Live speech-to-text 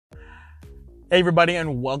Hey everybody,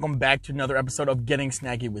 and welcome back to another episode of Getting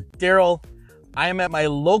Snacky with Darrel. I am at my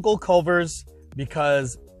local Culvers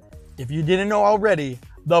because if you didn't know already,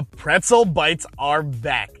 the Pretzel Bites are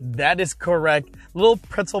back. That is correct. Little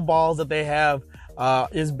pretzel balls that they have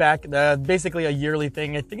is back. Basically a yearly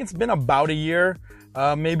thing. I think it's been about a year,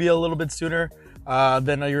 maybe a little bit sooner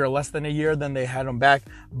than a year, or less than a year, than they had them back.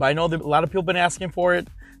 But I know that a lot of people have been asking for it,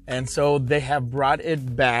 and so they have brought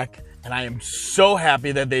it back, and I am so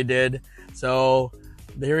happy that they did. So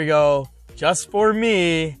there we go. Just for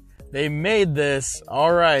me, they made this.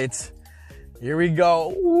 All right, here we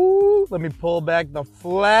go. Ooh, let me pull back the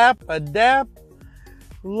flap, adapt.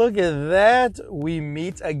 Look at that. We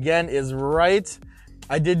meet again is right.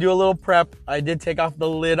 I did do a little prep. I did take off the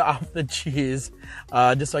lid off the cheese,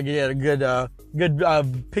 just so I could get a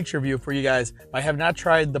good picture view for you guys. I have not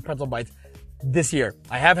tried the Pretzel Bites this year.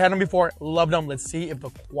 I have had them before, loved them. Let's see if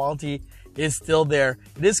the quality is still there.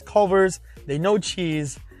 It is Culvers. They know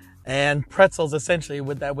cheese and pretzels, essentially,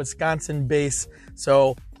 with that Wisconsin base.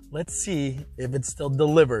 So let's see if it still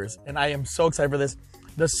delivers. And I am so excited for this.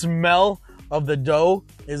 The smell of the dough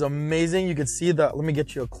is amazing. You can see let me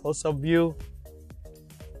get you a close-up view.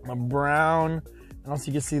 A brown, and also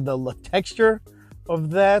you can see the texture of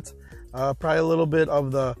that. Probably a little bit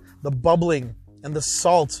of the bubbling and the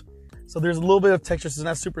salt. So there's a little bit of texture, so it's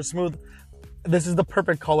not super smooth. This is the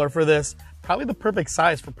perfect color for this. Probably the perfect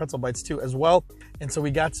size for Pretzel Bites too as well. And so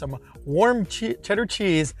we got some warm cheddar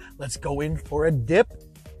cheese. Let's go in for a dip.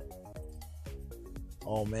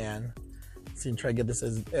 Oh man, let's see, try to get this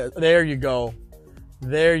as, there you go.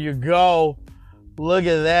 There you go. Look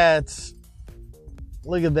at that.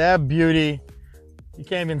 Look at that beauty. You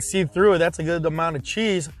can't even see through it. That's a good amount of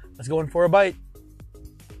cheese. Let's go in for a bite.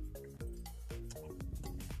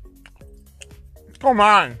 Come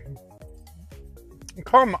on.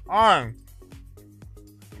 Come on.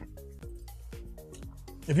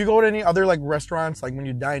 If you go to any other like restaurants, like when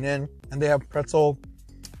you dine in and they have pretzel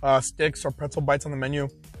sticks or pretzel bites on the menu,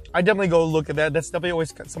 I definitely go look at that. That's definitely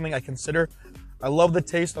always something I consider. I love the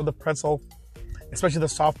taste of the pretzel, especially the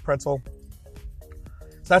soft pretzel.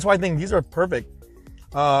 So that's why I think these are perfect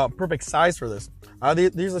size for this.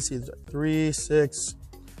 These, let's see, 3, 6,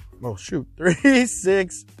 oh shoot, 3,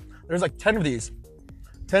 6. There's like 10 of these.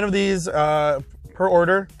 10 of these per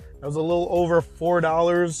order. That was a little over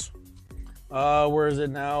 $4. Where is it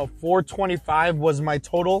now? $4.25 was my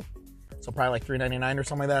total. So probably like $3.99 or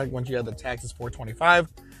something like that. Once you add the tax, it's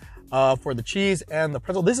 $4.25 for the cheese and the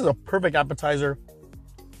pretzel. This is a perfect appetizer.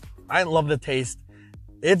 I love the taste.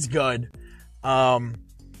 It's good. I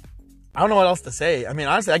don't know what else to say. I mean,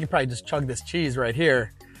 honestly, I could probably just chug this cheese right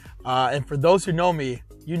here. And for those who know me,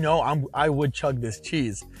 you know I would chug this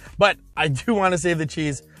cheese. But I do want to save the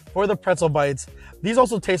cheese for the Pretzel Bites. These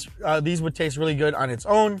also taste, these would taste really good on its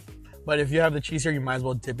own. But if you have the cheese here, you might as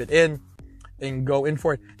well dip it in and go in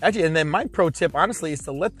for it. Actually, and then my pro tip, honestly, is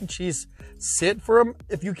to let the cheese sit for them.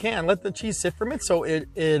 If you can, let the cheese sit from it so it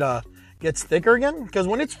gets thicker again. Because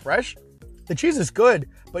when it's fresh, the cheese is good,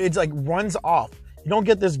 but it's like runs off. You don't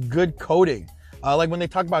get this good coating. Like when they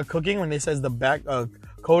talk about cooking, when they says the back,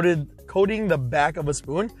 coating the back of a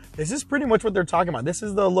spoon, this is pretty much what they're talking about. This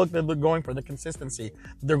is the look that they're going for, the consistency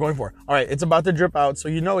they're going for. All right, it's about to drip out, so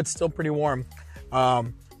you know it's still pretty warm.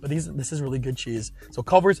 But this is really good cheese. So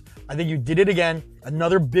Culvers, I think you did it again.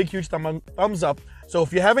 Another big, huge thumbs up. So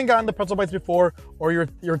if you haven't gotten the Pretzel Bites before, or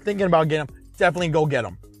you're thinking about getting them, definitely go get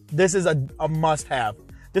them. This is a must-have.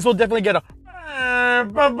 This will definitely get a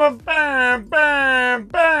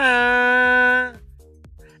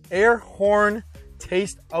air horn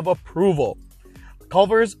taste of approval.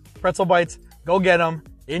 Culvers, Pretzel Bites, go get them,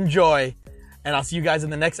 enjoy, and I'll see you guys in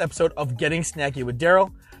the next episode of Getting Snacky with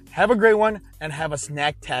Darrel. Have a great one and have a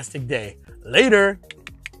snack-tastic day. Later.